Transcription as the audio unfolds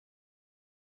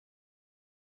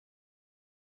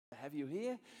have you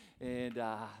here. And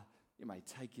you may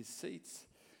take your seats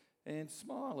and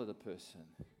smile at a person.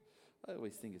 I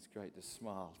always think it's great to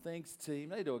smile. Thanks, team.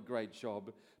 They do a great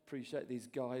job. Appreciate these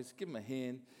guys. Give them a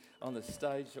hand on the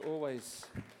stage. They're always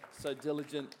so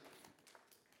diligent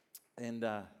and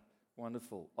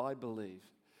wonderful. I believe.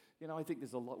 I think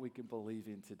there's a lot we can believe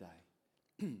in today.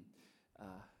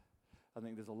 I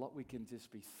think there's a lot we can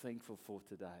just be thankful for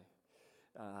today.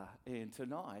 And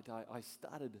tonight, I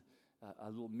started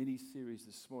a little mini-series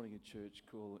this morning at church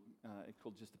called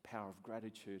just The Power of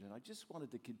Gratitude. And I just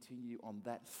wanted to continue on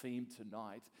that theme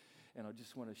tonight. And I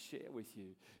just want to share with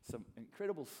you some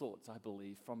incredible thoughts, I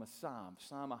believe, from a psalm,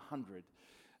 Psalm 100.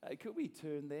 Could we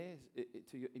turn there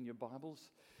in your Bibles?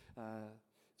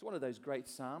 It's one of those great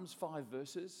psalms, 5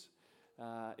 verses.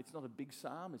 It's not a big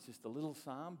psalm, it's just a little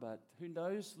psalm, but who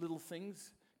knows, little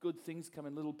things, good things come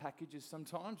in little packages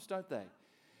sometimes, don't they?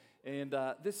 And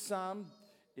this psalm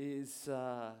is,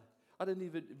 I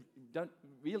don't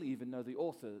really even know the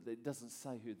author. It doesn't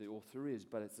say who the author is,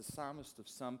 but it's a psalmist of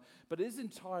some. But it is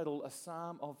entitled A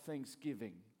Psalm of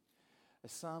Thanksgiving. A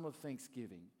Psalm of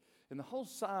Thanksgiving. And the whole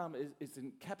psalm is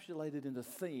encapsulated in the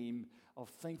theme of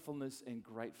thankfulness and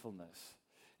gratefulness.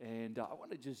 And I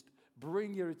want to just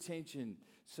bring your attention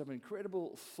some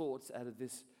incredible thoughts out of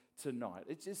this tonight.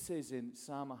 It just says in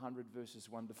Psalm 100 verses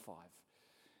 1 to 5.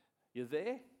 You're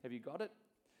there? Have you got it?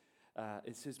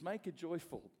 It says, make a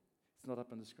joyful, it's not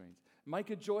up on the screens, make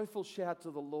a joyful shout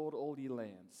to the Lord, all ye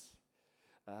lands.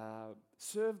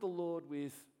 Serve the Lord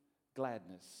with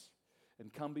gladness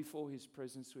and come before his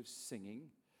presence with singing.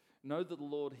 Know that the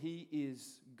Lord, he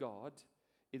is God.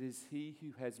 It is he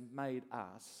who has made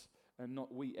us and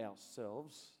not we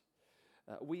ourselves.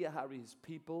 We are his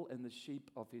people and the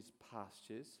sheep of his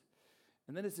pastures.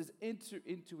 And then it says, enter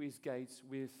into his gates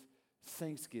with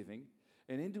thanksgiving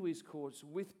and into his courts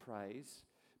with praise.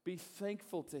 Be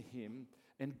thankful to him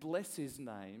and bless his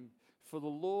name. For the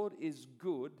Lord is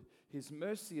good, his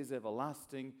mercy is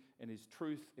everlasting, and his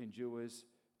truth endures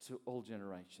to all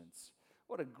generations.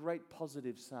 What a great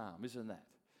positive psalm, isn't that?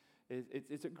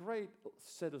 It's a great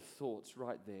set of thoughts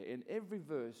right there. In every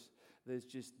verse, there's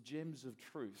just gems of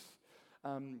truth.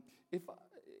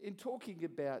 In talking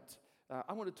about,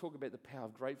 I want to talk about the power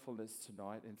of gratefulness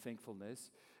tonight and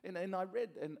thankfulness. And I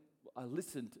read and I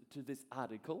listened to this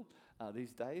article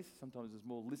these days. Sometimes there's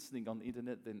more listening on the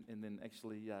internet than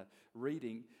actually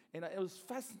reading. And I was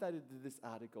fascinated with this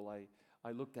article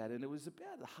I looked at. And it was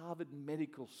about the Harvard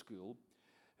Medical School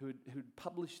who'd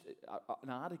published an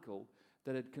article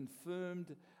that had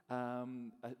confirmed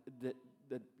that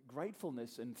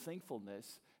gratefulness and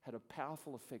thankfulness had a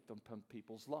powerful effect on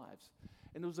people's lives.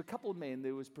 And there was a couple of men.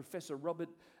 There was Professor Robert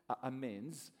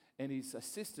Amends and his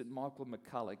assistant, Michael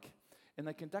McCulloch, and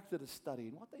they conducted a study.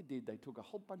 And what they did, they took a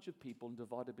whole bunch of people and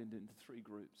divided them into 3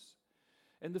 groups.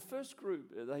 And the first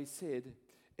group, they said,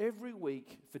 every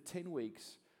week for 10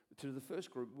 weeks, to the first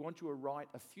group, we want you to write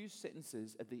a few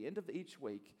sentences at the end of each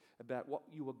week about what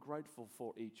you were grateful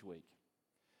for each week.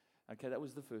 Okay, that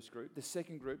was the first group. The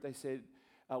second group, they said,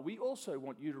 we also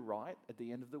want you to write at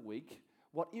the end of the week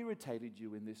what irritated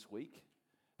you in this week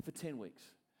for 10 weeks.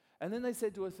 And then they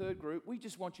said to a third group, we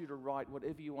just want you to write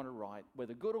whatever you want to write,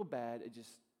 whether good or bad.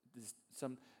 There's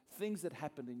some things that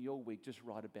happened in your week, just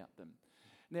write about them.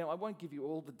 Now, I won't give you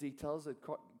all the details. It's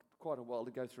quite a while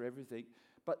to go through everything.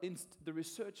 But the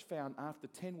research found after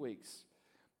 10 weeks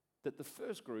that the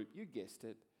first group, you guessed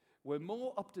it, were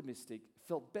more optimistic,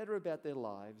 felt better about their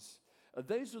lives.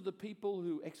 These were the people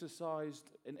who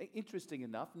exercised, and interesting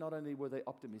enough, not only were they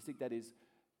optimistic, that is,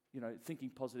 thinking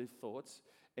positive thoughts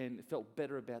and felt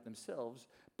better about themselves,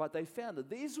 but they found that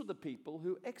these were the people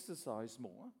who exercised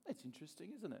more. That's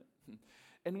interesting, isn't it?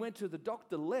 And went to the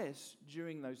doctor less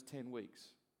during those 10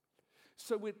 weeks.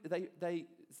 So they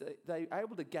were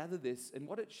able to gather this, and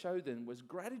what it showed them was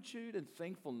gratitude and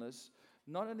thankfulness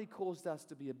not only caused us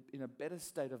to be in a better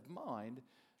state of mind,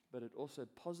 but it also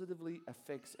positively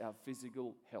affects our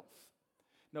physical health.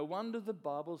 No wonder the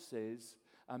Bible says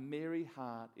a merry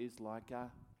heart is like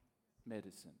a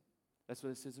medicine. That's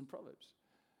what it says in Proverbs.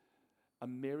 A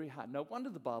merry heart. No wonder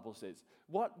the Bible says.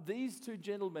 What these 2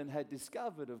 gentlemen had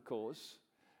discovered, of course,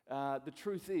 the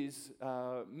truth is,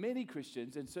 many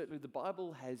Christians, and certainly the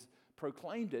Bible has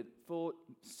proclaimed it for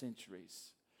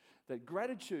centuries, that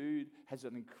gratitude has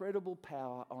an incredible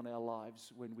power on our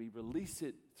lives when we release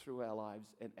it through our lives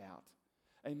and out.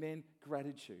 Amen?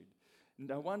 Gratitude.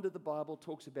 No wonder the Bible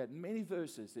talks about many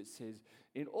verses that says,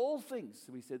 in all things,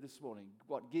 we said this morning,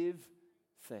 what? Give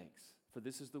thanks, for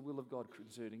this is the will of God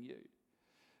concerning you.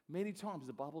 Many times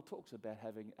the Bible talks about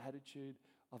having an attitude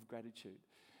of gratitude.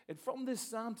 And from this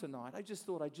psalm tonight, I just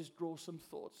thought I'd just draw some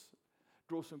thoughts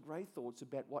draw some great thoughts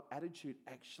about what attitude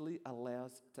actually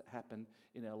allows to happen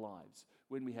in our lives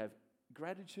when we have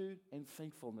gratitude and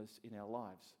thankfulness in our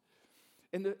lives.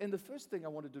 And the first thing I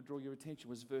wanted to draw your attention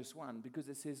was verse 1, because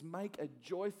it says, make a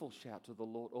joyful shout to the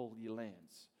Lord, all ye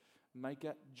lands. Make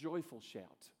a joyful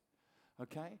shout.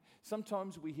 Okay?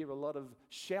 Sometimes we hear a lot of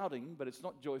shouting, but it's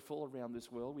not joyful around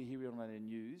this world. We hear it on the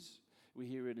news. We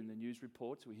hear it in the news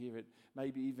reports. We hear it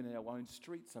maybe even in our own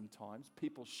street sometimes.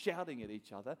 People shouting at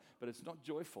each other, but it's not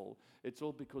joyful. It's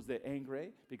all because they're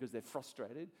angry, because they're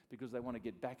frustrated, because they want to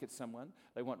get back at someone.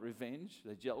 They want revenge,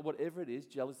 whatever it is,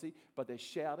 jealousy, but they're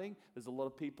shouting. There's a lot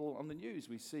of people on the news.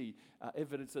 We see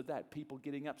evidence of that, people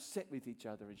getting upset with each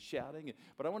other and shouting.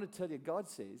 But I want to tell you, God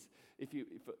says, if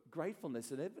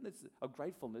gratefulness and evidence of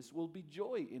gratefulness will be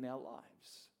joy in our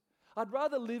lives. I'd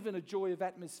rather live in a joy of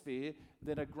atmosphere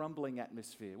than a grumbling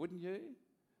atmosphere, wouldn't you?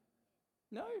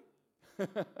 No?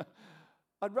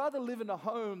 I'd rather live in a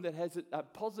home that has a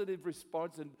positive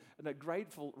response and a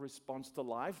grateful response to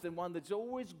life than one that's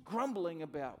always grumbling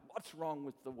about what's wrong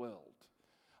with the world.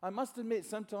 I must admit,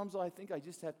 sometimes I think I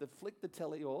just have to flick the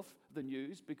telly off, the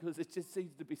news, because it just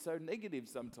seems to be so negative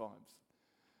sometimes.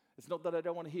 It's not that I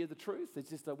don't want to hear the truth. It's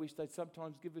just I wish they'd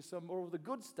sometimes give us some more of the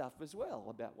good stuff as well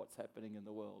about what's happening in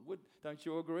the world. Don't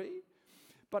you agree?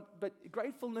 But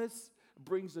gratefulness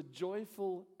brings a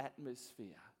joyful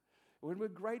atmosphere. When we're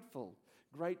grateful,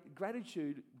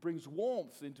 gratitude brings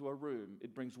warmth into a room.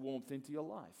 It brings warmth into your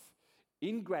life.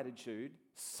 Ingratitude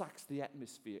sucks the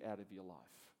atmosphere out of your life,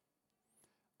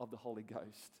 of the Holy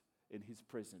Ghost in His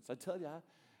presence. I tell you,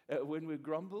 when we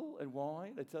grumble and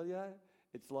whine, I tell you,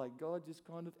 it's like God just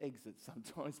kind of exits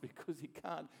sometimes because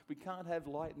we can't have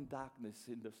light and darkness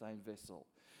in the same vessel.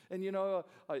 And you know,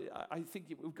 I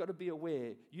think we've got to be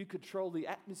aware, you control the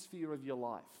atmosphere of your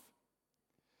life.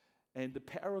 And the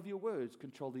power of your words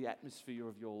control the atmosphere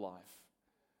of your life.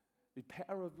 The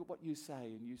power of what you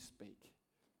say and you speak.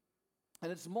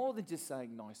 And it's more than just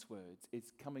saying nice words.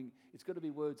 It's got to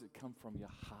be words that come from your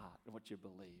heart and what you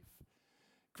believe.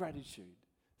 Gratitude,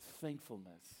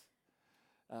 thankfulness.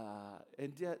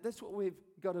 And that's what we've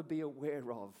got to be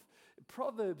aware of.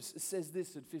 Proverbs says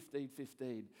this in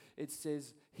 15:15. It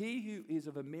says, he who is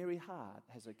of a merry heart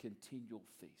has a continual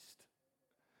feast.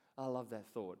 I love that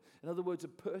thought. In other words, a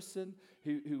person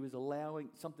who is allowing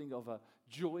something of a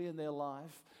joy in their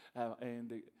life,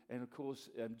 and of course,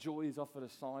 joy is often a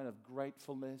sign of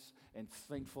gratefulness and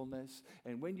thankfulness.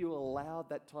 And when you allow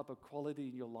that type of quality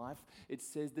in your life, it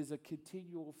says there's a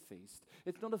continual feast.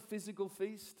 It's not a physical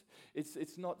feast.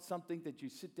 It's not something that you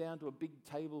sit down to a big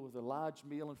table with a large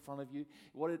meal in front of you.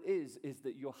 What it is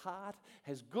that your heart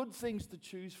has good things to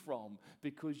choose from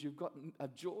because you've got a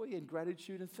joy and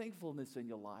gratitude and thankfulness in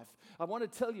your life. I want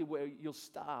to tell you where you'll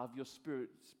starve your spirit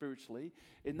spiritually,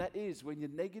 and that is when you're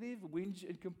negative, whinge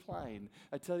and complain.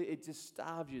 I tell you, it just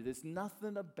starves you. There's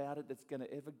nothing about it that's going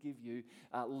to ever give you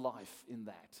life in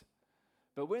that.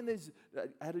 But when there's an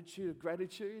attitude of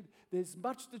gratitude, there's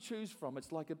much to choose from.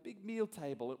 It's like a big meal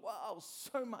table. And wow,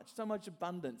 so much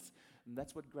abundance. And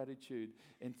that's what gratitude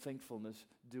and thankfulness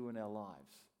do in our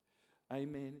lives.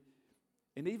 Amen.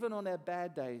 And even on our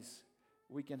bad days,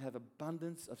 we can have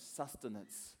abundance of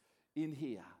sustenance in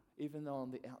here, even though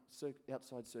on the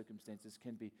outside circumstances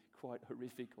can be quite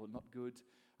horrific or not good.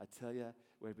 I tell you,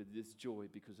 wherever there's joy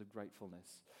because of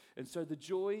gratefulness. And so the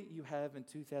joy you have in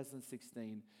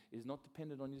 2016 is not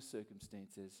dependent on your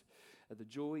circumstances. The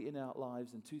joy in our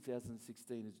lives in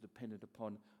 2016 is dependent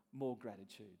upon more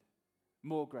gratitude,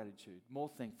 more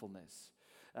thankfulness.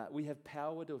 We have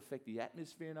power to affect the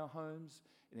atmosphere in our homes,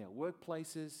 in our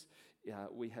workplaces.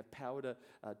 We have power to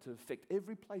affect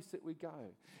every place that we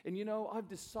go. And you know, I've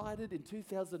decided in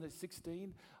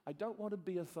 2016, I don't want to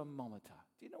be a thermometer.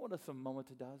 Do you know what a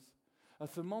thermometer does? A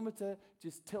thermometer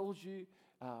just tells you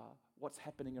what's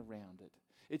happening around it.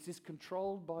 It's just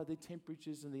controlled by the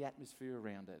temperatures and the atmosphere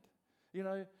around it. You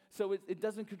know, so it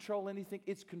doesn't control anything.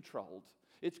 It's controlled.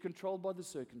 It's controlled by the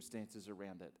circumstances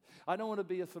around it. I don't want to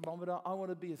be a thermometer. I want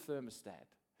to be a thermostat.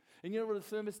 And you know what a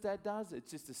thermostat does? It's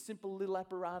just a simple little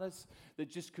apparatus that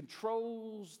just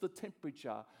controls the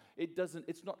temperature.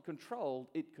 It's not controlled,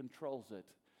 it controls it.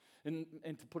 And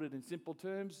to put it in simple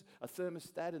terms, a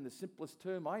thermostat, in the simplest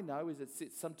term I know, is it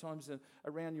sits sometimes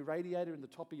around your radiator, in the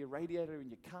top of your radiator in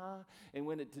your car, and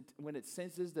when it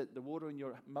senses that the water in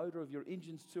your motor of your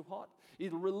engine's too hot,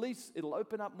 it'll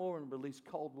open up more and release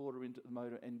cold water into the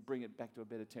motor and bring it back to a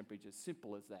better temperature.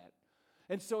 Simple as that.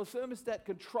 And so a thermostat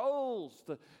controls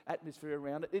the atmosphere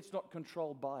around it. It's not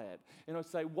controlled by it. And I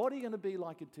say, what are you going to be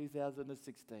like in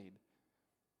 2016?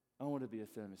 I want to be a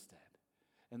thermostat.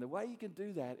 And the way you can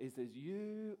do that is that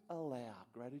you allow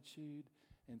gratitude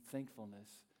and thankfulness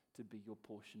to be your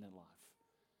portion in life.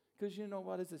 Because you know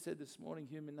what, as I said this morning,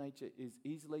 human nature is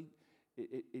easily,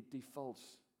 it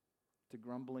defaults to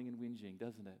grumbling and whinging,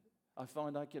 doesn't it? I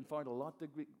can find a lot to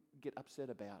get upset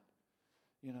about,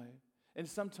 you know. And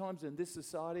sometimes in this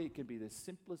society, it can be the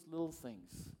simplest little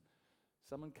things.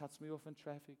 Someone cuts me off in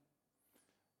traffic.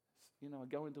 You know, I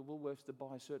go into Woolworths to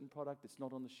buy a certain product. It's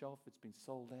not on the shelf. It's been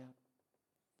sold out.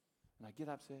 And I get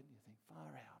upset and you think,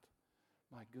 far out.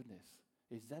 My goodness.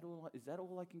 Is that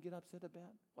all I can get upset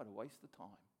about? What a waste of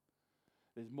time.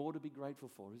 There's more to be grateful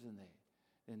for, isn't there,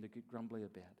 than to get grumbly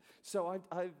about. So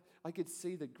I could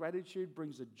see that gratitude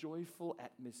brings a joyful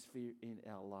atmosphere in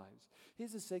our lives.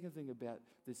 Here's the second thing about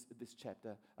this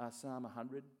chapter, Psalm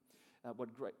 100. What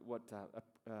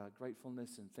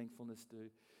gratefulness and thankfulness do.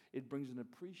 It brings an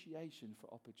appreciation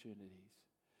for opportunities.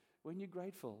 When you're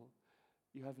grateful,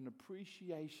 you have an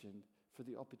appreciation for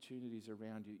the opportunities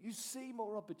around you. You see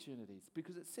more opportunities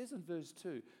because it says in verse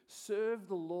 2, serve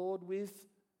the Lord with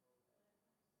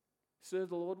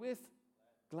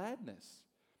gladness.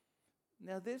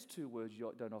 Now, there's two words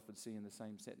you don't often see in the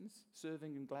same sentence,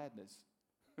 serving and gladness.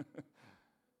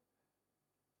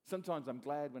 Sometimes I'm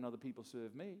glad when other people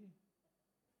serve me.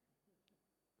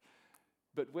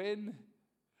 But when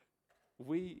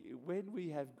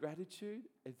we have gratitude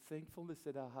and thankfulness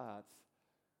in our hearts,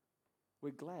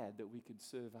 we're glad that we can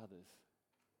serve others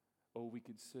or we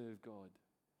can serve God.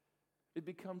 It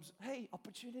becomes, hey,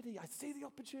 opportunity. I see the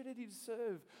opportunity to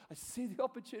serve. I see the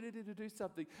opportunity to do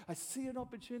something. I see an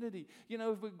opportunity. You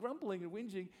know, if we're grumbling and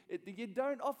whinging, you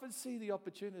don't often see the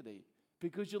opportunity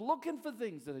because you're looking for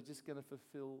things that are just going to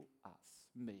fulfill us,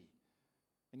 me.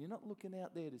 And you're not looking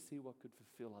out there to see what could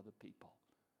fulfill other people,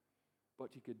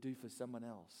 what you could do for someone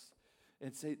else.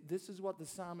 And say, this is what the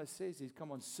psalmist says. He's,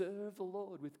 come on, serve the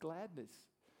Lord with gladness.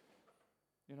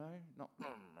 You know, not,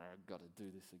 I've got to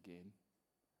do this again.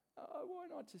 Why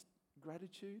not? Just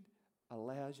gratitude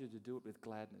allows you to do it with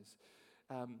gladness.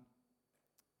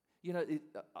 You know,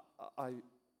 I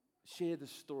shared the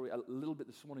story a little bit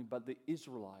this morning, but the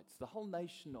Israelites, the whole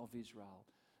nation of Israel,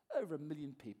 over 1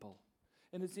 million people.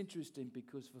 And it's interesting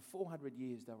because for 400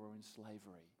 years they were in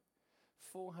slavery.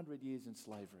 400 years in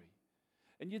slavery.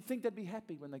 And you'd think they'd be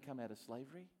happy when they come out of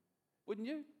slavery, wouldn't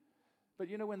you? But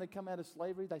you know, when they come out of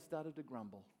slavery, they started to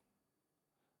grumble.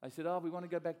 They said, we want to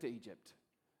go back to Egypt.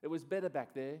 It was better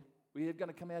back there. We are going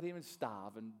to come out here and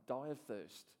starve and die of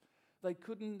thirst. They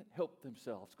couldn't help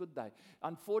themselves, could they?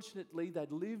 Unfortunately,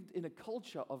 they'd lived in a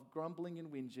culture of grumbling and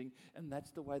whinging, and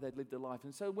that's the way they'd lived their life.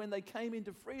 And so when they came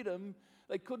into freedom,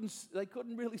 they couldn't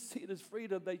really see it as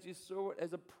freedom. They just saw it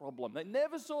as a problem. They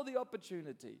never saw the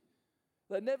opportunity.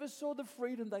 They never saw the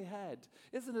freedom they had.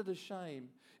 Isn't it a shame?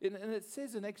 And it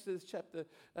says in Exodus chapter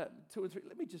 2 and 3,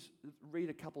 let me just read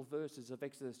a couple verses of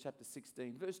Exodus chapter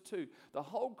 16. Verse 2, the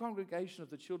whole congregation of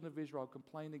the children of Israel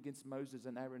complained against Moses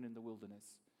and Aaron in the wilderness.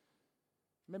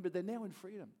 Remember, they're now in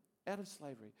freedom, out of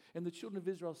slavery. And the children of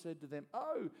Israel said to them,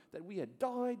 that we had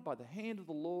died by the hand of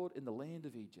the Lord in the land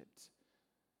of Egypt.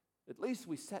 At least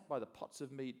we sat by the pots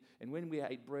of meat, and when we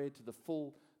ate bread to the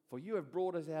full, for you have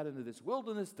brought us out into this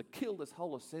wilderness to kill this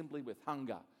whole assembly with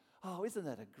hunger. Oh, isn't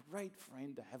that a great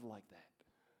friend to have like that?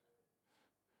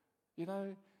 You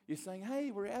know, you're saying,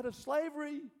 hey, we're out of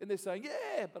slavery. And they're saying,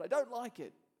 yeah, but I don't like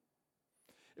it.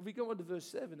 If we go on to verse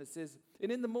 7, it says,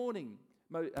 and in the morning,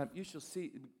 you shall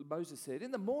see, Moses said,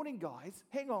 in the morning, guys,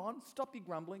 hang on, stop your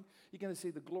grumbling. You're going to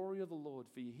see the glory of the Lord.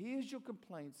 For he hears your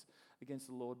complaints against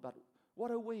the Lord, but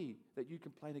what are we that you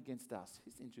complain against us?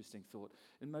 It's an interesting thought.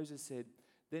 And Moses said,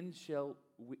 then shall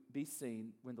be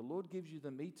seen when the Lord gives you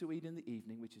the meat to eat in the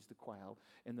evening, which is the quail,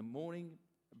 and the morning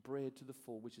bread to the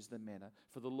full, which is the manna.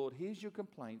 For the Lord hears your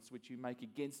complaints, which you make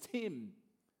against him.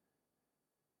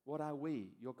 What are we?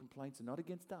 Your complaints are not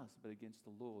against us, but against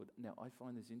the Lord. Now, I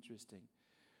find this interesting.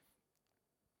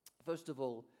 First of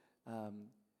all,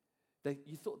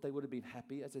 you thought they would have been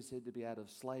happy, as I said, to be out of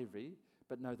slavery,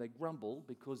 but no, they grumble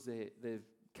because they've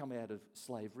come out of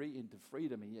slavery into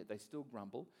freedom, and yet they still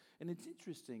grumble. And it's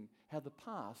interesting how the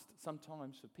past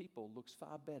sometimes for people looks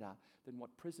far better than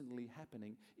what presently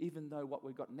happening, even though what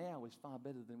we've got now is far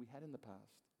better than we had in the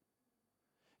past.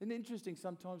 And interesting,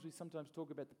 we sometimes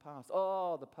talk about the past.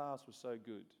 Oh, the past was so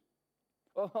good.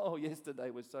 Oh, yesterday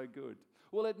was so good.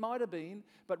 Well, it might have been,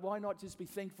 but why not just be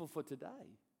thankful for today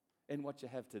and what you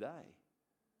have today?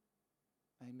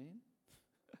 Amen?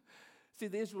 See,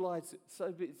 the Israelites,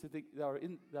 they were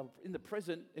in the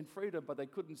present in freedom, but they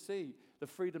couldn't see the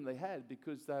freedom they had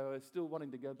because they were still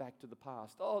wanting to go back to the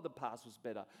past. Oh, the past was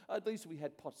better. At least we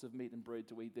had pots of meat and bread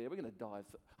to eat there. We're going to die of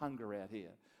hunger out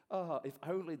here. Oh, if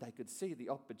only they could see the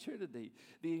opportunity,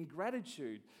 the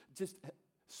ingratitude just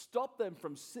Stopped them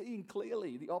from seeing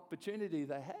clearly the opportunity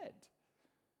they had.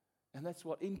 And that's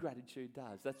what ingratitude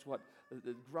does. That's what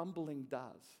the grumbling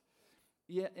does.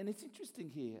 Yeah, and it's interesting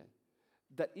here,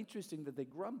 that their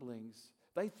grumblings,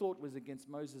 they thought was against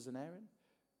Moses and Aaron,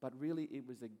 but really it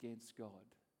was against God.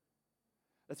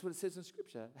 That's what it says in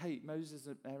Scripture. Hey, Moses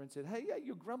and Aaron said, hey,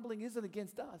 your grumbling isn't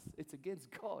against us, it's against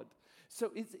God.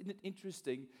 So isn't it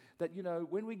interesting that,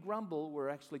 when we grumble, we're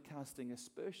actually casting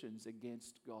aspersions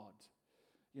against God.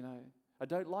 I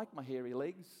don't like my hairy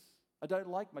legs. I don't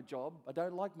like my job. I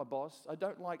don't like my boss. I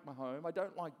don't like my home. I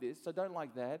don't like this. I don't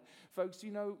like that. Folks,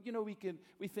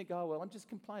 we think, oh, well, I'm just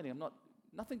complaining.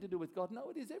 Nothing to do with God. No,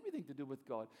 it is everything to do with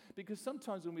God. Because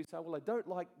sometimes when we say, well, I don't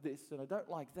like this and I don't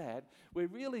like that, we're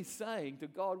really saying to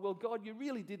God, well, God, you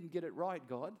really didn't get it right,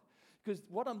 God. Because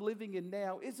what I'm living in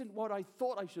now isn't what I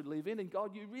thought I should live in. And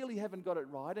God, you really haven't got it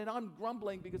right. And I'm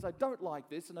grumbling because I don't like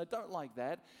this and I don't like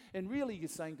that. And really you're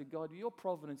saying to God, your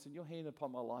providence and your hand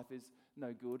upon my life is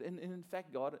no good. And in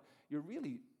fact, God, you're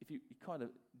really, if you kind of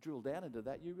drill down into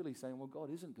that, you're really saying, well,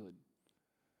 God isn't good.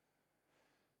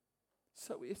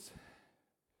 So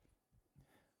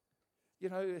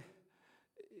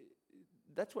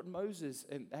that's what Moses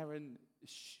and Aaron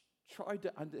tried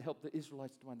to help the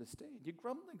Israelites to understand. Your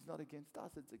grumbling's not against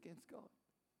us, it's against God.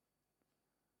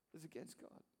 It's against God.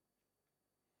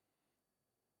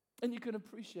 And you can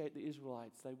appreciate the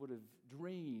Israelites. They would have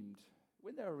dreamed,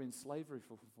 when they were in slavery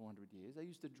for 400 years, they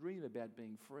used to dream about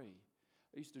being free.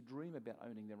 They used to dream about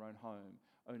owning their own home,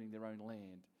 owning their own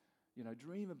land.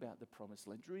 Dream about the promised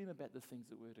land, dream about the things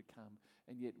that were to come.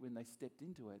 And yet when they stepped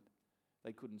into it,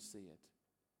 they couldn't see it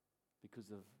because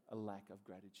of a lack of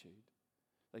gratitude.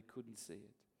 They couldn't see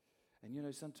it.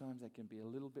 And sometimes they can be a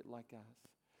little bit like us.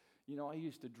 I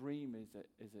used to dream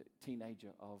as a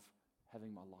teenager of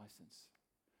having my license.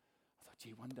 I thought,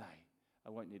 gee, one day I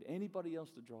won't need anybody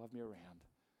else to drive me around.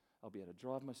 I'll be able to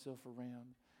drive myself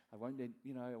around. I won't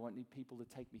need people to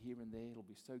take me here and there. It'll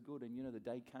be so good. And the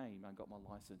day came, I got my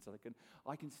license. And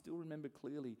I can still remember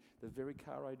clearly the very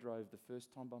car I drove the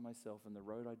first time by myself and the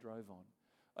road I drove on.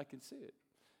 I can see it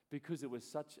because it was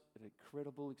such an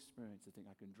incredible experience to think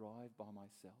I can drive by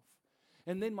myself.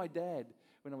 And then my dad,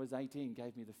 when I was 18,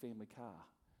 gave me the family car.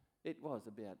 It was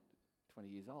about 20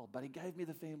 years old, but he gave me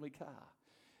the family car.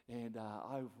 And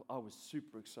I was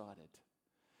super excited.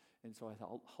 And so I had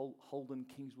Holden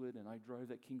Kingswood, and I drove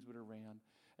that Kingswood around.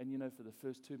 And for the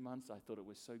first 2 months, I thought it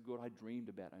was so good. I dreamed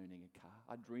about owning a car.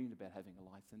 I dreamed about having a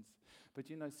license. But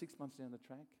 6 months down the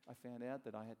track, I found out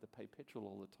that I had to pay petrol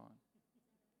all the time.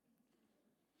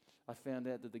 I found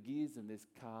out that the gears in this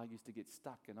car used to get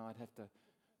stuck, and I'd have to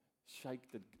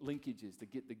shake the linkages to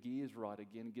get the gears right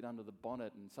again, get under the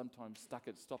bonnet, and sometimes stuck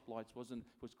at stoplights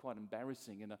was quite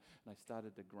embarrassing, and I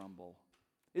started to grumble.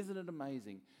 Isn't it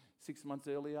amazing? 6 months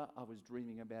earlier, I was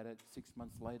dreaming about it. 6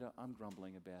 months later, I'm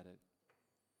grumbling about it.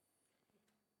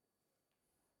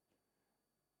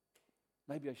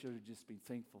 Maybe I should have just been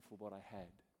thankful for what I had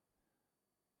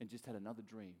and just had another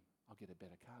dream. I'll get a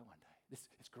better car one day.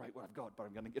 It's great what I've got, but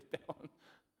I'm going to get a better one.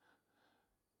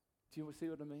 Do you see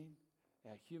what I mean?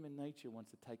 Our human nature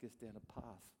wants to take us down a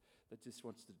path that just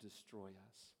wants to destroy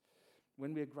us.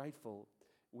 When we are grateful,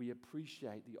 we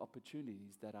appreciate the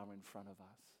opportunities that are in front of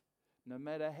us. No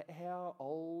matter how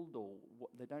old or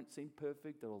they don't seem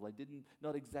perfect or they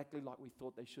not exactly like we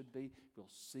thought they should be, we'll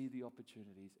see the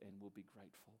opportunities and we'll be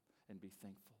grateful and be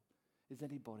thankful. Is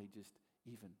anybody just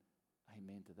even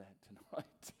amen to that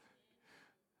tonight?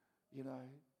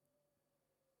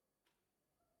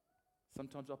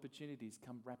 Sometimes opportunities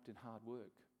come wrapped in hard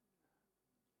work,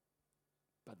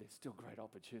 but they're still great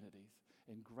opportunities.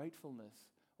 And gratefulness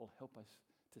will help us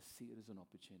to see it as an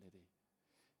opportunity.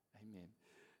 Amen.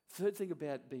 Third thing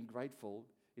about being grateful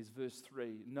is verse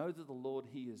 3. Know that the Lord,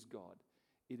 He is God.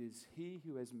 It is He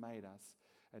who has made us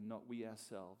and not we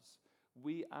ourselves.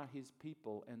 We are His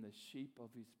people and the sheep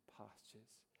of His pastures.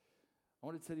 I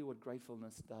want to tell you what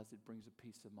gratefulness does. It brings a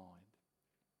peace of mind.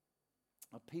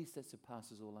 A peace that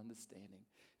surpasses all understanding.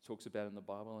 It talks about in the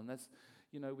Bible. And that's,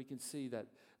 we can see that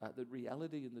the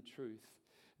reality and the truth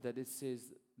that it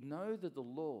says, know that the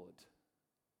Lord,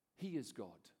 He is God.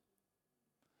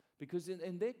 Because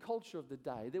in their culture of the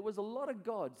day, there was a lot of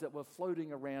gods that were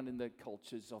floating around in the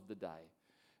cultures of the day.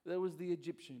 There was the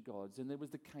Egyptian gods and there was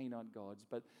the Canaanite gods.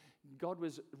 But God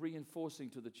was reinforcing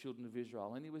to the children of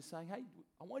Israel. And He was saying, hey,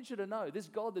 I want you to know, this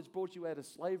God that's brought you out of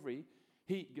slavery,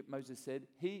 Moses said,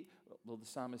 the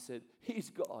psalmist said, He's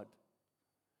God.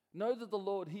 Know that the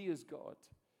Lord, He is God.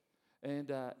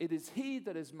 And it is He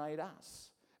that has made us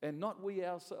and not we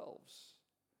ourselves.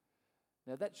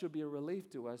 Now that should be a relief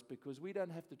to us because we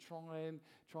don't have to try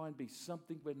and be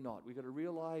something we're not. We've got to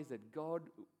realize that God,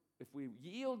 if we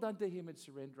yield unto Him and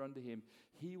surrender unto Him,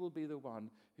 He will be the one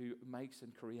who makes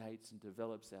and creates and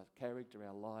develops our character,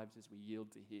 our lives as we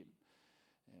yield to Him.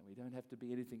 And we don't have to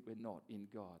be anything we're not in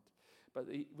God. But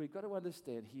we've got to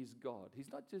understand He's God.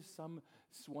 He's not just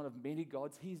one of many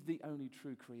gods. He's the only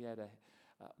true creator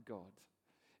God.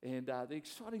 And the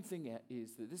exciting thing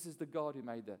is that this is the God who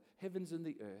made the heavens and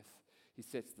the earth. He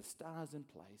sets the stars in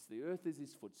place. The earth is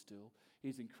His footstool.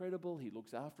 He's incredible. He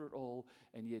looks after it all.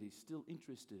 And yet He's still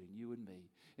interested in you and me.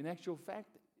 In actual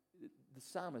fact, the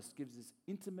psalmist gives this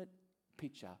intimate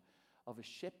picture of a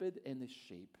shepherd and the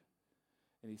sheep.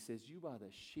 And he says, you are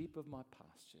the sheep of my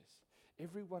pastures.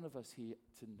 Every one of us here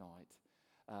tonight,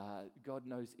 God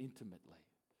knows intimately.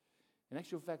 In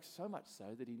actual fact, so much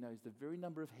so that He knows the very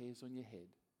number of hairs on your head.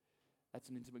 That's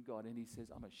an intimate God. And He says,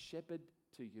 I'm a shepherd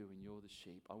to you and you're the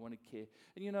sheep. I want to care.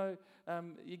 And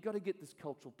you've got to get this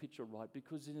cultural picture right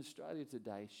because in Australia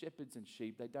today, shepherds and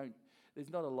sheep,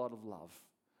 there's not a lot of love.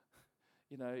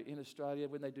 In Australia,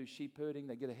 when they do sheep herding,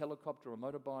 they get a helicopter or a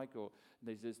motorbike or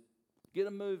they just get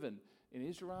them moving. In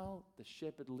Israel, the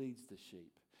shepherd leads the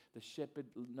sheep. The shepherd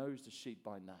knows the sheep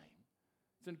by name.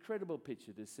 It's an incredible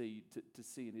picture to see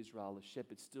in Israel, the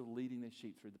shepherd still leading their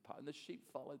sheep through the path. And the sheep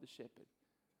follow the shepherd.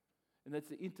 And that's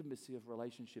the intimacy of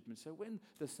relationship. And so when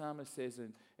the psalmist says,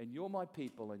 and you're my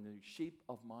people and the sheep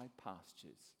of my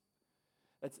pastures,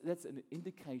 that's an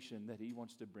indication that He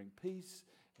wants to bring peace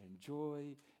and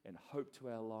joy and hope to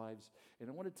our lives. And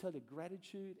I want to tell you,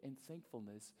 gratitude and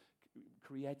thankfulness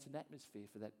creates an atmosphere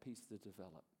for that peace to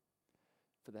develop,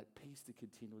 for that peace to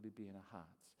continually be in our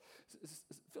hearts.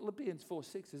 Philippians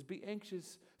 4:6 says, be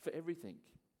anxious for everything.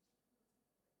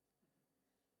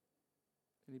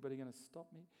 Anybody going to stop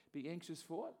me? Be anxious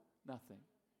for what? Nothing.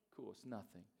 Of course,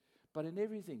 nothing. But in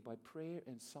everything, by prayer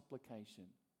and supplication,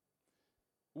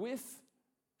 with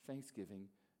thanksgiving,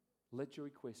 let your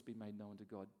requests be made known to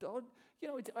God. God,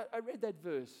 I read that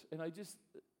verse and I just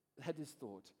had this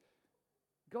thought.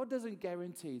 God doesn't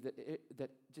guarantee that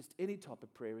just any type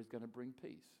of prayer is going to bring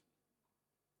peace.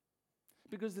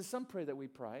 Because there's some prayer that we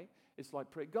pray, it's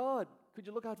like prayer, God, could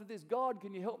you look after this? God,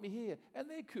 can you help me here? And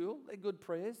they're cool, they're good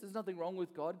prayers. There's nothing wrong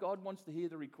with God. God wants to hear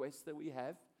the requests that we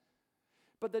have.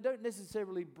 But they don't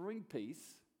necessarily bring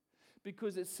peace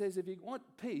because it says if you want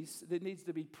peace, there needs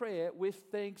to be prayer with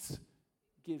thanksgiving.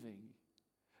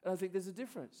 And I think there's a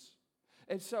difference.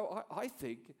 And so I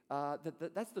think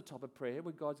that's the type of prayer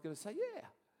where God's going to say, yeah,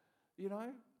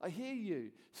 I hear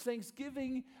you.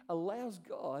 Thanksgiving allows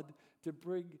God to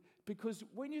bring, because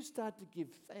when you start to give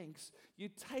thanks, you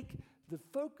take the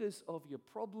focus of your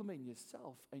problem in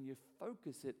yourself and you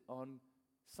focus it on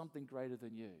something greater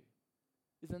than you.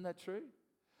 Isn't that true?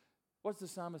 What's the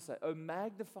psalmist say? Oh,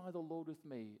 magnify the Lord with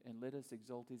me and let us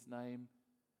exalt His name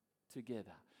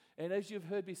together. And as you've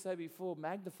heard me say before,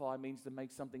 magnify means to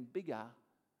make something bigger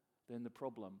than the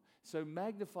problem. So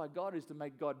magnify God is to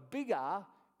make God bigger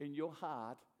in your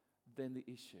heart than the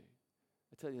issue.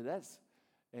 I tell you,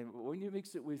 and when you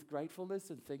mix it with gratefulness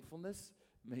and thankfulness,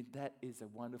 that is a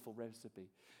wonderful recipe.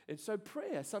 And so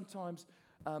prayer, sometimes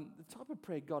the type of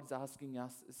prayer God's asking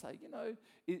us to say,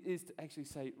 is to actually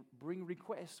say, bring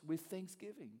requests with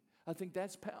thanksgiving. I think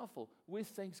that's powerful, with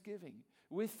thanksgiving.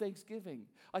 With thanksgiving.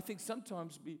 I think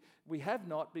sometimes we have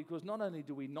not, because not only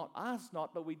do we not ask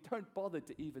not, but we don't bother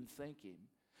to even thank Him.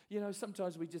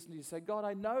 Sometimes we just need to say, God,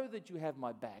 I know that you have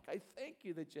my back. I thank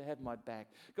you that you have my back.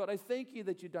 God, I thank you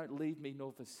that you don't leave me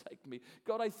nor forsake me.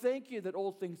 God, I thank you that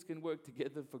all things can work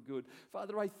together for good.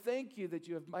 Father, I thank you that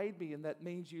you have made me and that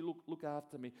means you look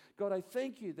after me. God, I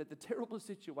thank you that the terrible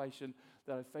situation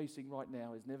that I'm facing right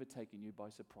now has never taken you by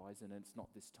surprise and it's not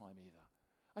this time either.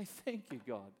 I thank you,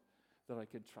 God, that I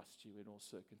can trust you in all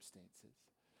circumstances.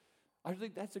 I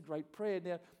think that's a great prayer.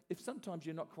 Now, if sometimes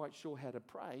you're not quite sure how to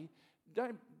pray,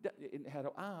 how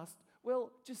to ask,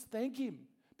 well, just thank Him.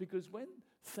 Because when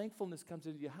thankfulness comes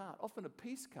into your heart, often a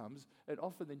peace comes, and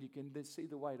often then you can then see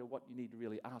the way to what you need to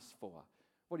really ask for.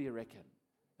 What do you reckon?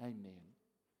 Amen.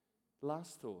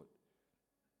 Last thought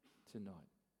tonight.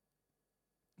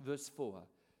 Verse 4.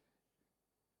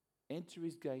 Enter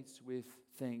His gates with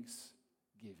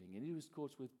thanksgiving, and His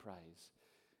courts with praise.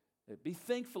 Be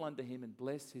thankful unto Him and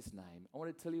bless His name. I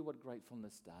want to tell you what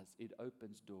gratefulness does. It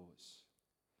opens doors.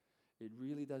 It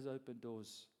really does open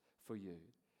doors for you.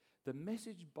 The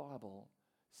Message Bible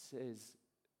says,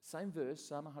 same verse,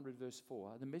 Psalm 100 verse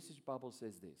 4, the Message Bible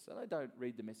says this. And I don't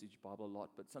read the Message Bible a lot,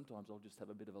 but sometimes I'll just have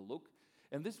a bit of a look.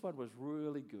 And this one was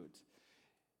really good.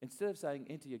 Instead of saying,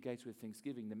 enter your gates with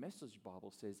thanksgiving, the Message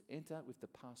Bible says, enter with the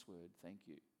password, thank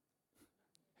you.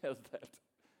 How's that?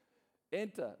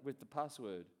 Enter with the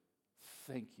password,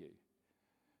 thank you.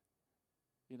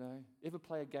 You know, ever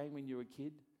play a game when you were a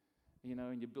kid? You know,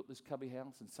 and you built this cubby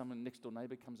house and someone next door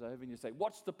neighbour comes over and you say,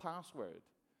 what's the password?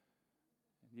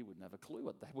 And you wouldn't have a clue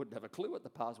what they wouldn't have a clue what the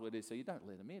password is, so you don't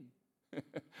let them in.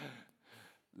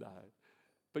 No.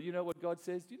 But you know what God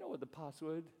says? Do you know what the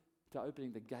password to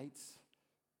opening the gates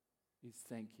is?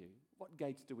 Thank you. What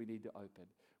gates do we need to open?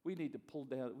 We need to pull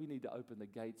down, we need to open the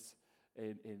gates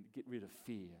and get rid of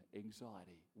fear,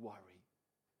 anxiety, worry,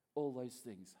 all those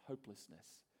things, hopelessness,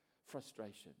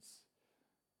 frustrations,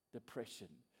 depression.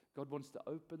 God wants to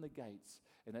open the gates,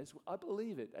 and as I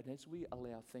believe it, and as we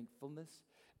allow thankfulness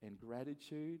and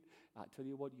gratitude, I tell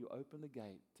you what, you open the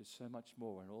gate to so much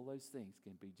more, and all those things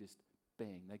can be just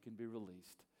bang, they can be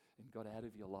released and got out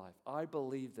of your life. I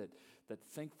believe that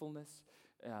thankfulness,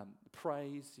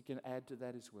 praise, you can add to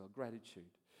that as well, gratitude.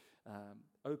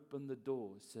 Open the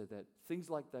doors so that things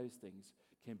like those things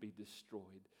can be destroyed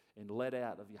and let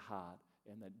out of your heart,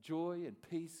 and that joy and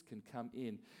peace can come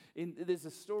in. There's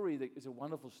a story that is a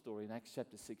wonderful story in Acts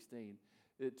chapter 16.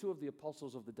 Two of the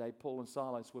apostles of the day, Paul and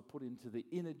Silas, were put into the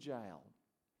inner jail.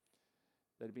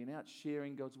 They'd been out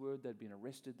sharing God's word. They'd been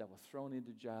arrested. They were thrown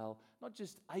into jail. Not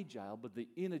just a jail, but the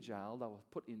inner jail. They were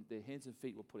put in, their hands and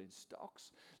feet were put in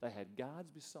stocks. They had guards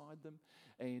beside them.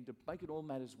 And to make it all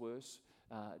matters worse,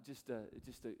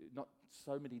 not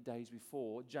so many days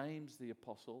before, James the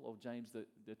apostle, or James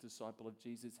the disciple of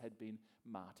Jesus, had been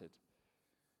martyred.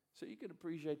 So you can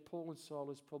appreciate Paul and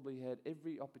Silas probably had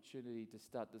every opportunity to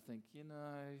start to think, you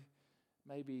know,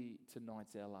 maybe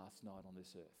tonight's our last night on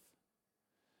this earth.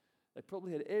 They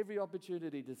probably had every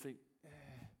opportunity to think,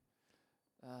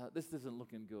 this isn't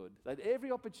looking good. They had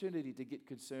every opportunity to get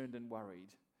concerned and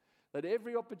worried. They had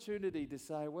every opportunity to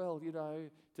say, well, you know,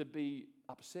 to be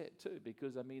upset too,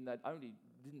 because, I mean,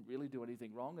 didn't really do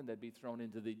anything wrong, and they'd be thrown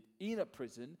into the inner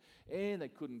prison, and they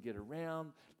couldn't get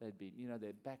around. They'd been, you know,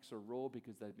 their backs are raw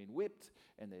because they'd been whipped,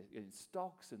 and they're in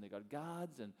stocks, and they got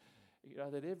guards, and, you know,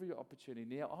 they had every opportunity.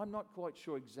 Now, I'm not quite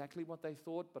sure exactly what they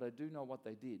thought, but I do know what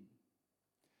they did.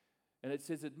 And it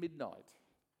says at midnight.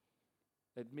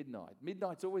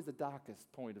 Midnight's always the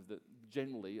darkest point of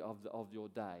your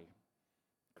day,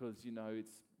 because, you know,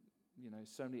 it's, you know,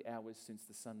 so many hours since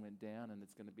the sun went down, and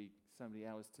it's going to be so many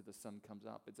hours till the sun comes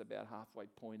up. It's about halfway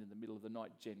point in the middle of the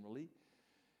night generally,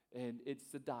 and it's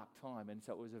the dark time. And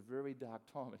so it was a very dark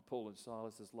time in Paul and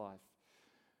Silas's life.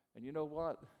 And you know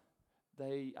what?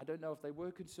 I don't know if they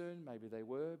were concerned, maybe they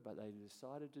were, but they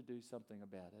decided to do something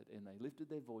about it, and they lifted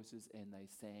their voices and they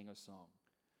sang a song.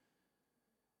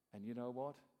 And you know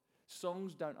what?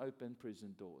 Songs don't open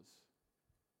prison doors,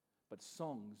 but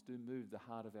songs do move the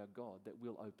heart of our God that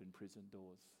will open prison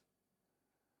doors.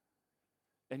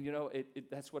 And you know,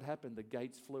 that's what happened. The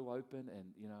gates flew open,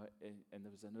 and you know, and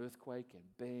there was an earthquake, and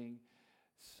bang.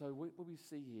 So what we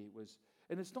see here was,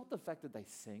 and it's not the fact that they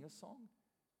sang a song.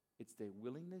 It's their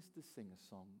willingness to sing a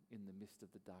song in the midst of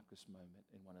the darkest moment,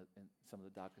 in some of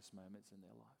the darkest moments in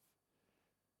their life.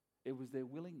 It was their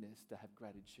willingness to have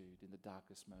gratitude in the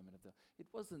darkest moment of it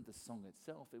wasn't the song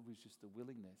itself, it was just the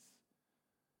willingness.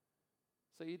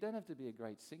 So you don't have to be a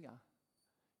great singer.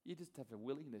 You just have a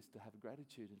willingness to have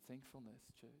gratitude and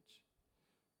thankfulness, church.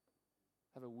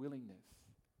 Have a willingness.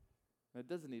 And it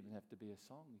doesn't even have to be a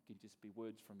song. It can just be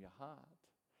words from your heart,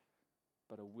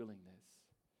 but a willingness.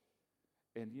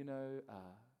 And you know,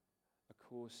 of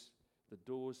course, the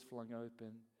doors flung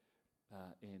open,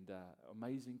 and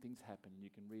amazing things happen. And you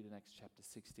can read in Acts chapter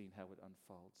 16 how it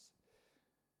unfolds.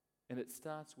 And it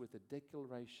starts with a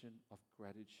declaration of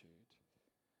gratitude.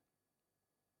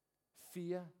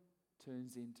 Fear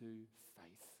turns into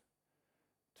faith.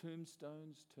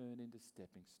 Tombstones turn into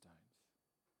stepping stones.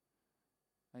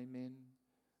 Amen.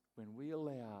 When we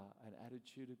allow an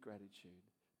attitude of gratitude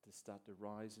to start to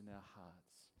rise in our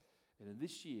hearts, and in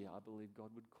this year, I believe God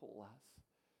would call us,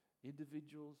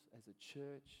 individuals as a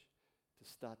church, to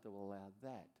start to allow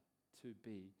that to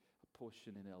be a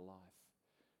portion in our life.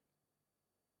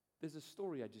 There's a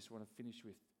story I just want to finish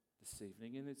with this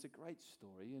evening, and it's a great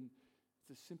story, and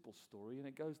it's a simple story, and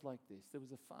it goes like this. There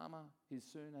was a farmer, his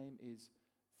surname is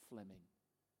Fleming.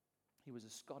 He was a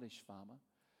Scottish farmer.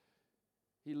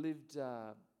 He lived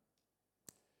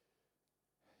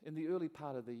in the early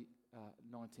part of the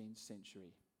 19th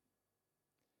century.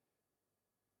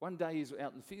 One day he's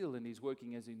out in the field and he's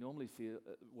working as he normally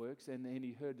works, and then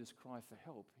he heard this cry for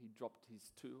help. He dropped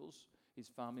his tools, his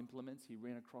farm implements, he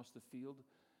ran across the field.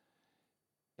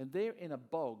 And they're in a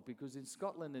bog, because in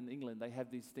Scotland and England they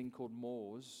have this thing called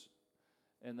moors,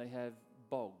 and they have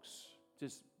bogs,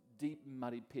 just deep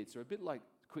muddy pits. They're a bit like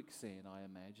quicksand, I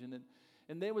imagine.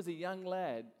 And there was a young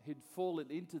lad who'd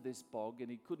fallen into this bog and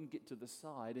he couldn't get to the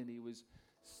side, and he was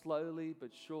slowly but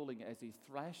surely, as he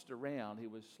thrashed around, he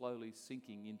was slowly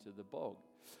sinking into the bog.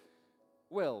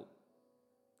 Well,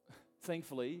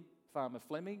 thankfully, Farmer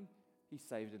Fleming, he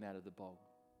saved him out of the bog.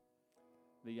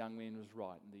 The young man was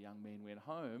right, and the young man went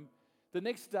home. The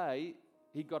next day,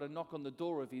 he got a knock on the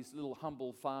door of his little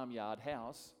humble farmyard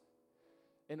house,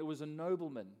 and it was a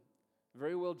nobleman,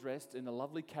 very well dressed in a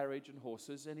lovely carriage and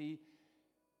horses, and he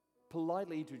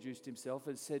politely introduced himself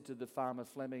and said to the farmer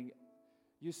Fleming,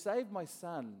 "You saved my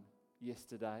son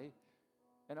yesterday,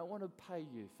 and I want to pay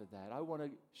you for that. I want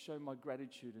to show my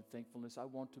gratitude and thankfulness. I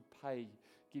want to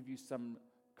give you some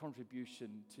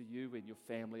contribution to you and your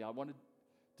family. I want to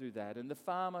do that." And the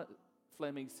farmer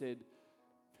Fleming said,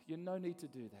 "You no need to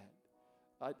do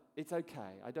that. It's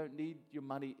okay. I don't need your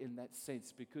money in that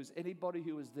sense, because anybody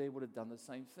who was there would have done the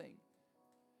same thing."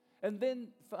 And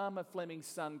then Farmer Fleming's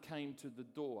son came to the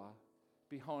door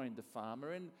behind the farmer,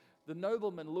 and the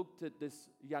nobleman looked at this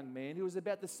young man who was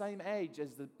about the same age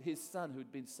as his son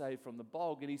who'd been saved from the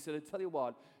bog, and he said, "I tell you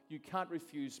what, you can't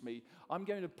refuse me. I'm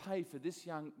going to pay for this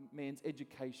young man's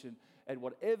education at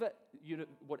whatever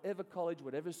college,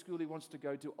 whatever school he wants to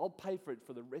go to. I'll pay for it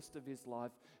for the rest of his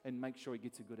life and make sure he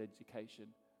gets a good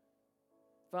education."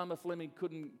 Farmer Fleming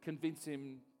couldn't convince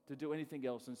him to do anything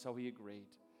else, and so he agreed.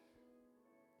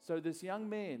 So this young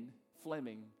man,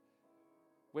 Fleming,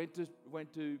 went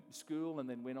to school and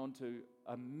then went on to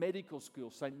a medical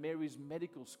school, St. Mary's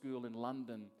Medical School in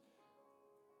London.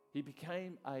 He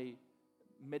became a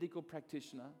medical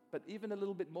practitioner, but even a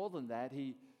little bit more than that,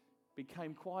 he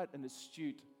became quite an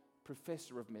astute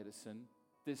professor of medicine,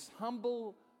 this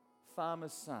humble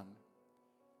farmer's son.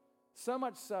 So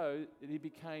much so that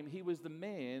he was the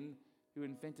man who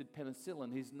invented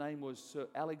penicillin. His name was Sir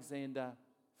Alexander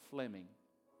Fleming.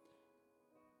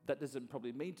 That doesn't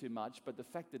probably mean too much, but the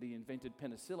fact that he invented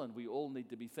penicillin, we all need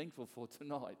to be thankful for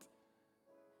tonight,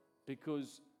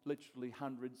 because literally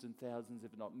hundreds and thousands,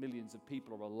 if not millions of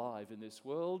people are alive in this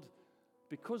world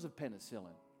because of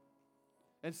penicillin.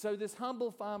 And so this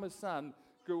humble farmer's son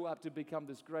grew up to become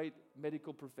this great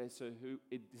medical professor who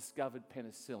discovered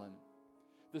penicillin.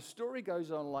 The story goes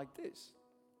on like this.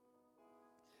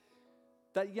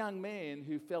 That young man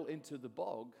who fell into the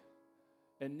bog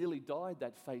and nearly died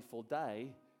that fateful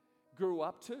day grew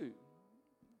up too.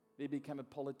 He became a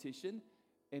politician,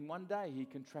 and one day he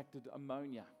contracted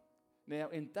pneumonia. Now,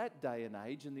 in that day and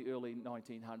age, in the early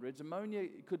 1900s, pneumonia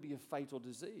could be a fatal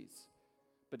disease.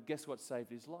 But guess what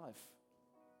saved his life?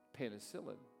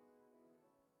 Penicillin.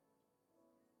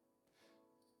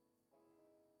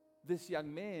 This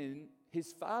young man,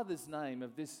 his father's name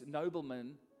of this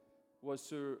nobleman was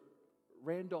Sir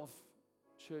Randolph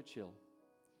Churchill.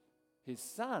 His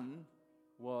son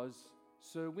was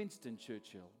Sir Winston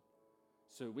Churchill.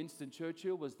 Sir Winston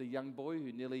Churchill was the young boy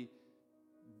who nearly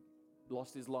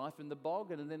lost his life in the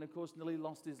bog, and then, of course, nearly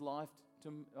lost his life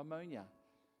to pneumonia.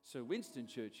 Sir Winston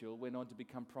Churchill went on to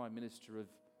become Prime Minister of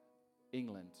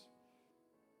England.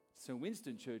 Sir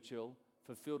Winston Churchill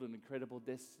fulfilled an incredible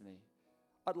destiny.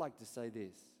 I'd like to say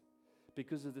this.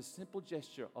 Because of the simple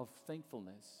gesture of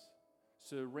thankfulness,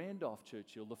 Sir Randolph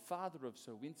Churchill, the father of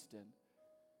Sir Winston,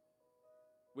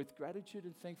 with gratitude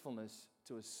and thankfulness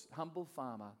to a humble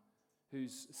farmer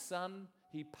whose son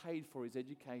he paid for his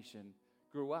education,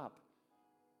 grew up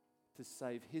to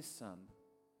save his son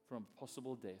from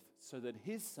possible death so that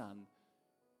his son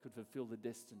could fulfill the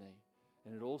destiny.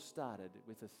 And it all started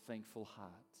with a thankful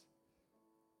heart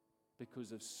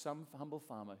because of some humble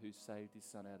farmer who saved his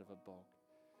son out of a bog.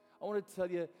 I want to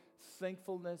tell you,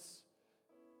 thankfulness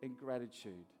and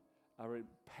gratitude are a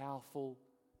powerful,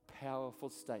 powerful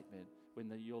statement when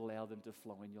you allow them to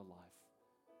flow in your life.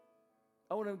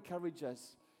 I want to encourage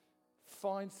us,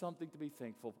 find something to be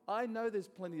thankful for. I know there's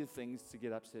plenty of things to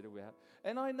get upset about,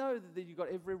 and I know that you've got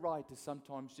every right to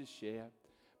sometimes just share,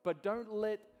 but don't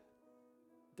let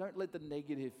the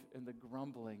negative and the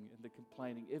grumbling and the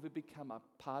complaining ever become a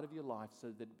part of your life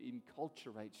so that it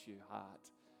enculturates your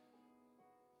heart.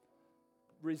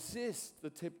 Resist the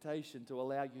temptation to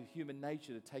allow your human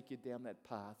nature to take you down that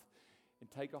path, and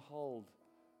take a hold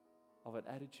of an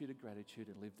attitude of gratitude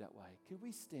and live that way. Can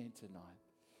we stand tonight?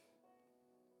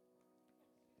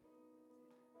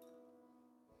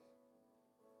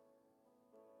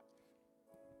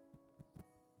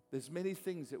 There's many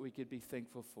things that we could be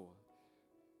thankful for.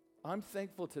 I'm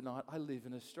thankful tonight I live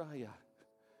in Australia.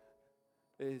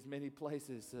 There's many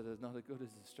places that are not as good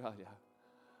as Australia.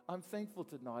 I'm thankful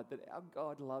tonight that our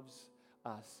God loves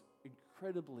us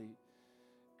incredibly,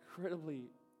 incredibly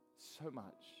so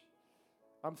much.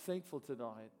 I'm thankful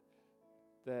tonight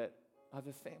that I have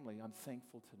a family. I'm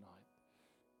thankful tonight.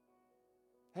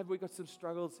 Have we got some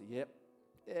struggles? Yep.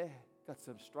 Yeah, got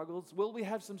some struggles. Will we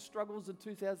have some struggles in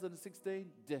 2016?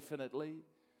 Definitely.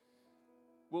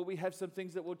 Will we have some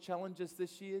things that will challenge us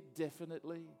this year?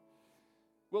 Definitely.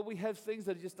 Will we have things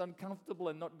that are just uncomfortable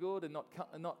and not good and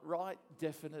not right?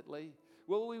 Definitely.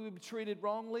 Will we be treated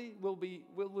wrongly? Will we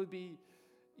be,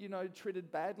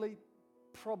 treated badly?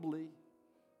 Probably.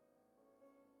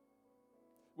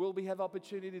 Will we have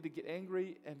opportunity to get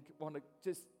angry and want to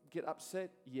just get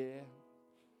upset? Yeah.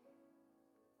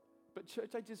 But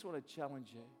church, I just want to challenge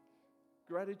you.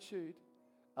 Gratitude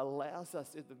allows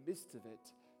us in the midst of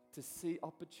it to see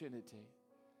opportunity,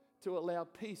 to allow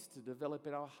peace to develop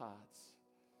in our hearts.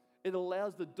 It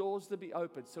allows the doors to be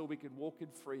open so we can walk in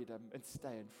freedom and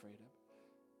stay in freedom.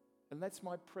 And that's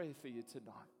my prayer for you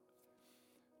tonight.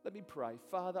 Let me pray.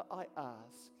 Father, I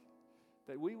ask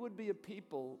that we would be a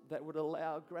people that would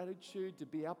allow gratitude to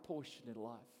be our portion in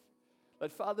life.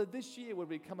 That, Father, this year when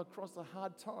we come across a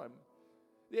hard time,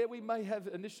 yeah, we may have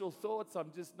initial thoughts,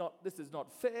 this is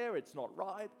not fair, it's not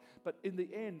right. But in the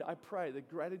end, I pray that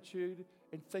gratitude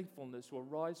and thankfulness will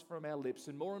rise from our lips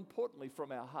and more importantly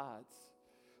from our hearts,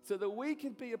 so that we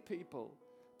can be a people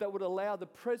that would allow the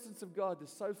presence of God to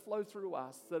so flow through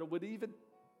us that it would even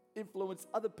influence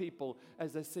other people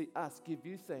as they see us give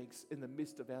you thanks in the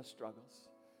midst of our struggles.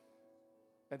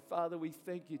 And Father, we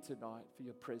thank you tonight for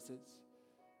your presence.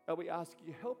 And we ask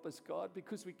you, help us, God,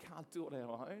 because we can't do it on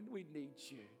our own. We need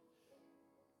you.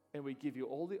 And we give you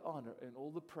all the honor and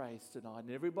all the praise tonight.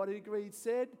 And everybody agreed,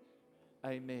 said,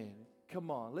 amen.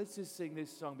 Come on, let's just sing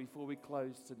this song before we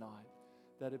close tonight.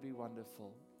 That'd be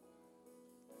wonderful.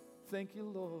 Thank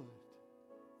you, Lord.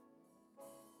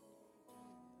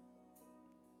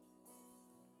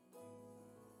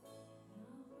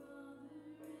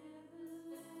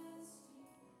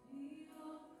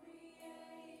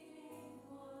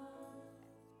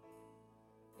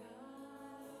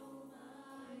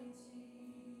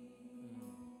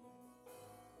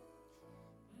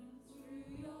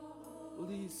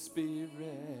 Holy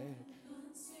Spirit,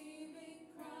 conceiving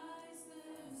Christ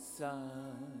the Son.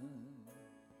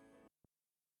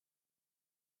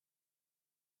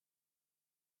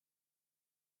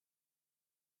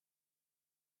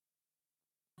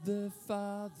 The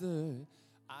Father,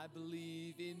 I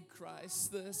believe in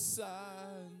Christ the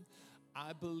Son.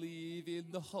 I believe in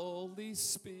the Holy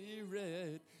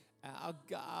Spirit. Our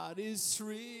God is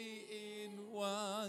three in one.